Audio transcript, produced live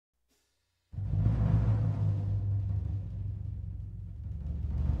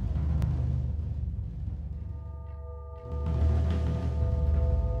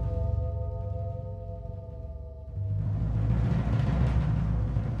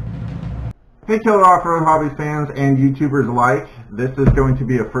Hey Killer Off-Road Hobby fans and YouTubers alike, this is going to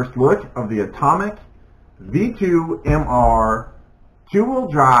be a first look of the Atomik V2MR two-wheel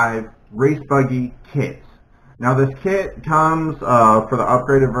drive race buggy kit. Now this kit comes for the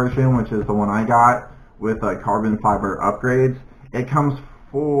upgraded version, which is the one I got with carbon fiber upgrades. It comes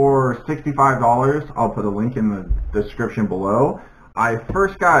for $65. I'll put a link in the description below. I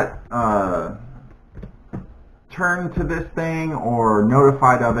first got turned to this thing or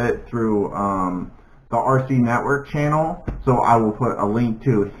notified of it through the RC Network channel, so I will put a link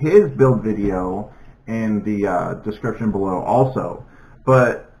to his build video in the description below also.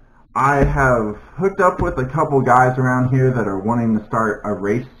 But I have hooked up with a couple guys around here that are wanting to start a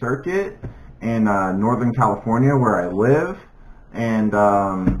race circuit in Northern California where I live, and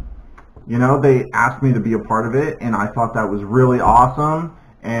you know, they asked me to be a part of it, and I thought that was really awesome.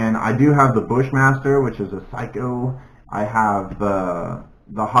 And I do have the Bushmaster, which is a Psycho. I have the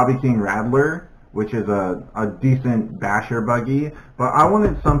Hobby King Rattler, which is a decent basher buggy. But I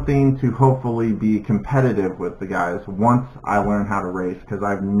wanted something to hopefully be competitive with the guys once I learn how to race, because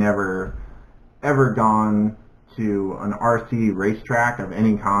I've never ever gone to an RC racetrack of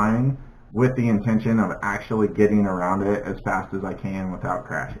any kind with the intention of actually getting around it as fast as I can without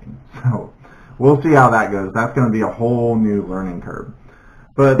crashing. So we'll see how that goes. That's going to be a whole new learning curve.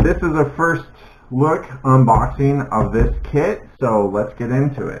 But this is a first look unboxing of this kit, so let's get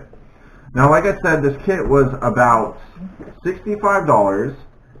into it. Now, like I said, this kit was about $65,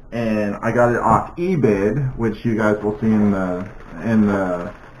 and I got it off eBid, which you guys will see in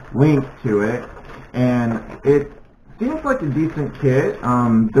the link to it. And it seems like a decent kit.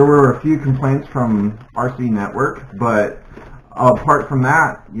 There were a few complaints from RC Network, but apart from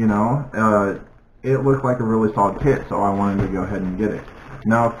that, you know, it looked like a really solid kit, so I wanted to go ahead and get it.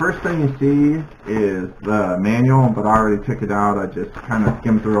 Now, first thing you see is the manual, but I already took it out. I just kind of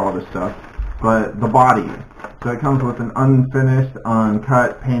skimmed through all this stuff. But the body. So it comes with an unfinished,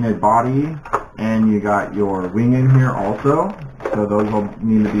 uncut, painted body, and you got your wing in here also. So those will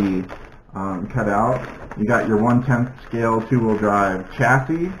need to be cut out. You got your 1/10 scale two-wheel drive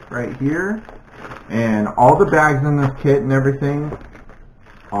chassis right here. And all the bags in this kit and everything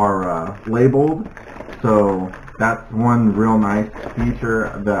are labeled. So that's one real nice feature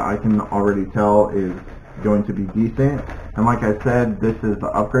that I can already tell is going to be decent. And like I said, this is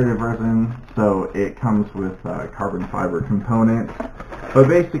the upgraded version, so it comes with carbon fiber components. But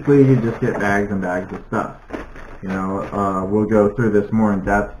basically, you just get bags and bags of stuff. You know, we'll go through this more in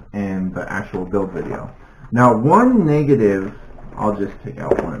depth in the actual build video. Now, one negative, I'll just take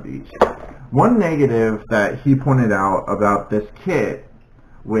out one of each. One negative that he pointed out about this kit,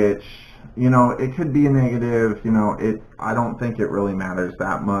 which, you know, it could be a negative, you know, I don't think it really matters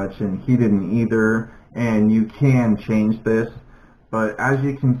that much, and he didn't either, and you can change this, but as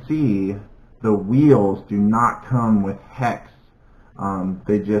you can see, the wheels do not come with hex.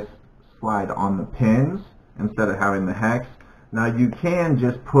 They just slide on the pins instead of having the hex. Now you can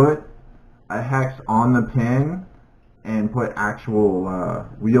just put a hex on the pin and put actual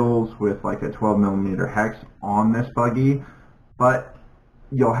wheels with like a 12mm hex on this buggy, but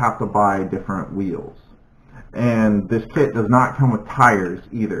you'll have to buy different wheels. And this kit does not come with tires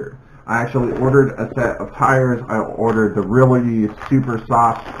either. I actually ordered a set of tires. I ordered the really super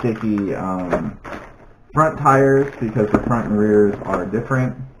soft, sticky front tires because the front and rears are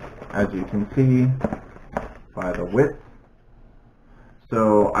different, as you can see by the width.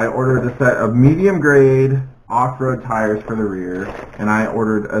 So I ordered a set of medium grade off-road tires for the rear, and I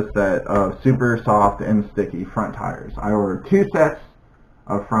ordered a set of super soft and sticky front tires. I ordered 2 sets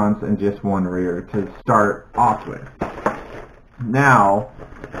of fronts and just 1 rear to start off with. Now,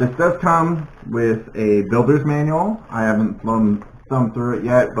 this does come with a builder's manual. I haven't thumbed through it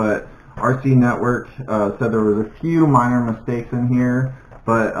yet, but RC Network said there was a few minor mistakes in here,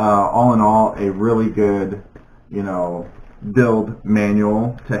 but all in all, a really good, you know, build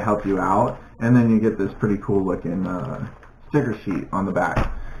manual to help you out. And then you get this pretty cool looking sticker sheet on the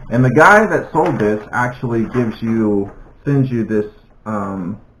back. And the guy that sold this actually sends you this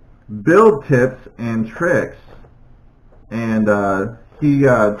build tips and tricks, and he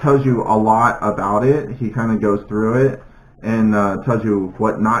tells you a lot about it. He kind of goes through it and tells you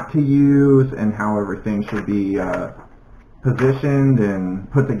what not to use and how everything should be positioned and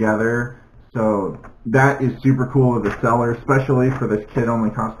put together. So that is super cool of the seller, especially for this kit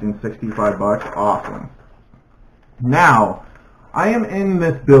only costing $65. Awesome. Now, I am in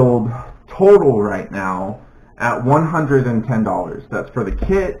this build total right now at $110. That's for the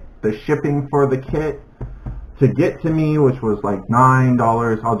kit, the shipping for the kit to get to me, which was like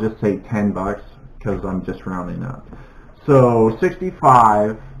 $9. I'll just say $10 because I'm just rounding up. So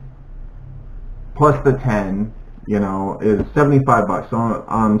 65 plus the 10, you know, is 75 bucks. So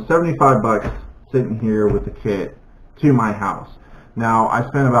I'm 75 bucks sitting here with the kit to my house. Now I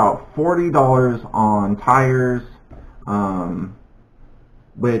spent about $40 on tires,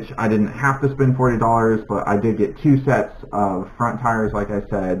 which I didn't have to spend $40, but I did get 2 sets of front tires, like I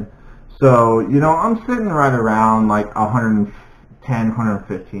said. So, you know, I'm sitting right around like 110,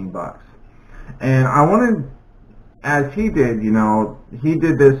 115 bucks. And I wanted, as he did, you know, he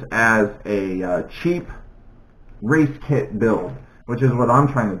did this as a cheap race kit build, which is what I'm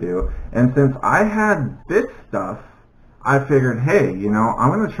trying to do. And since I had this stuff, I figured, hey, you know,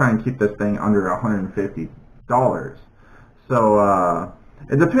 I'm going to try and keep this thing under $150. So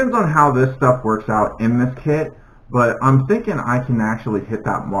it depends on how this stuff works out in this kit, but I'm thinking I can actually hit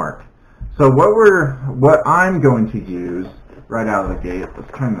that mark. So what I'm going to use right out of the gate,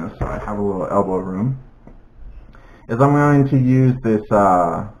 let's turn this so I have a little elbow room, is I'm going to use this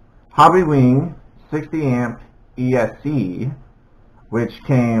Hobby Wing 60 amp ESC, which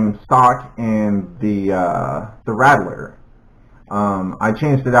came stock in the Rattler. I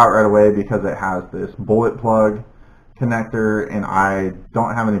changed it out right away because it has this bullet plug connector, and I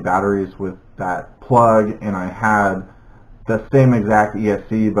don't have any batteries with that plug, and I had the same exact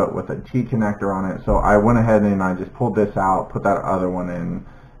ESC but with a T connector on it. So I went ahead and I just pulled this out, put that other one in,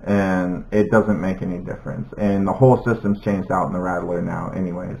 and it doesn't make any difference. And the whole system's changed out in the Rattler now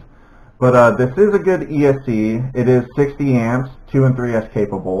anyways. But this is a good ESC. It is 60 amps, 2 and 3S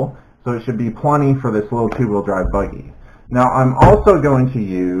capable, so it should be plenty for this little 2-wheel-drive buggy. Now I'm also going to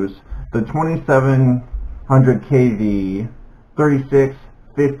use the 2700 kV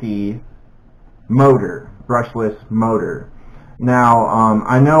 3650 motor, brushless motor. Now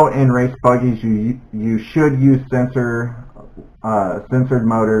I know in race buggies you should use censored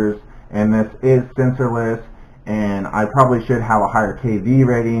motors, and this is sensorless, and I probably should have a higher kV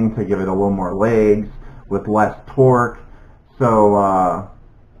rating to give it a little more legs with less torque. So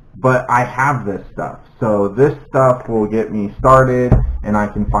but I have this stuff, so this stuff will get me started and I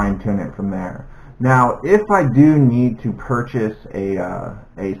can fine-tune it from there. Now if I do need to purchase a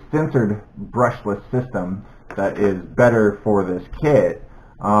censored brushless system that is better for this kit,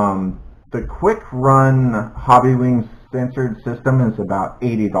 the quick run Hobby Wings censored system is about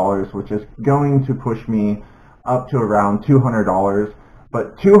 $80, which is going to push me up to around $200.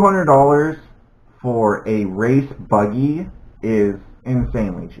 But $200 for a race buggy is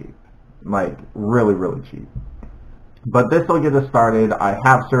insanely cheap, like really, really cheap. But this will get us started. I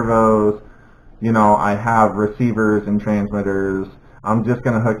have servos, you know, I have receivers and transmitters. I'm just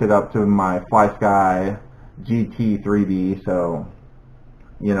going to hook it up to my FlySky GT3B, so,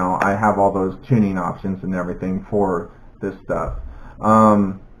 you know, I have all those tuning options and everything for this stuff.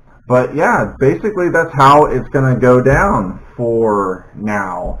 But yeah, basically that's how it's going to go down for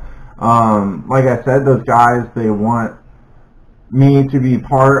now. Like I said, those guys, they want me to be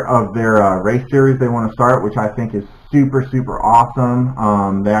part of their race series they want to start, which I think is super, super awesome.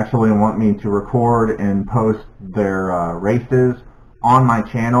 They actually want me to record and post their races on my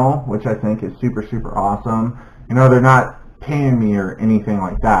channel, which I think is super, super awesome. You know, they're not paying me or anything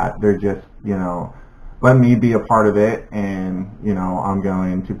like that. They're just, you know, letting me be a part of it, and, you know, I'm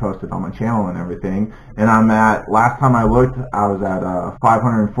going to post it on my channel and everything. And I'm at, last time I looked, I was at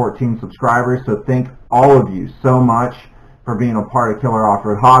 514 subscribers, so thank all of you so much for being a part of Killer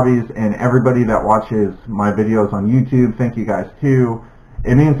Off-Road Hobbies, and everybody that watches my videos on YouTube, thank you guys too.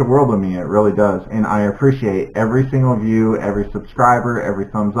 It means the world to me, it really does, and I appreciate every single view, every subscriber, every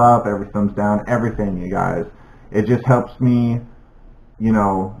thumbs up, every thumbs down, everything, you guys. It just helps me, you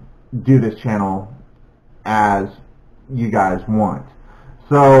know, do this channel as you guys want.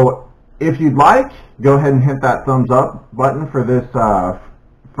 So if you'd like, go ahead and hit that thumbs up button for this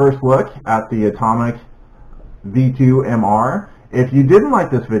first look at the Atomik V2MR. If you didn't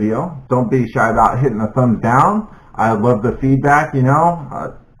like this video, don't be shy about hitting the thumbs down. I love the feedback, you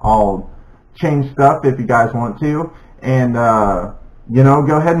know. I'll change stuff if you guys want to. And, you know,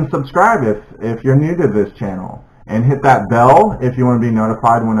 go ahead and subscribe if you're new to this channel. And hit that bell if you want to be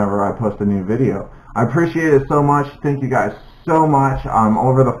notified whenever I post a new video. I appreciate it so much. Thank you guys so much. I'm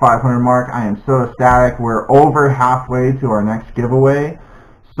over the 500 mark. I am so ecstatic. We're over halfway to our next giveaway.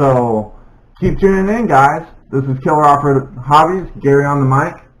 So keep tuning in, guys. This is Killer Off-Road Hobbies. Gary on the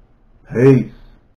mic. Peace.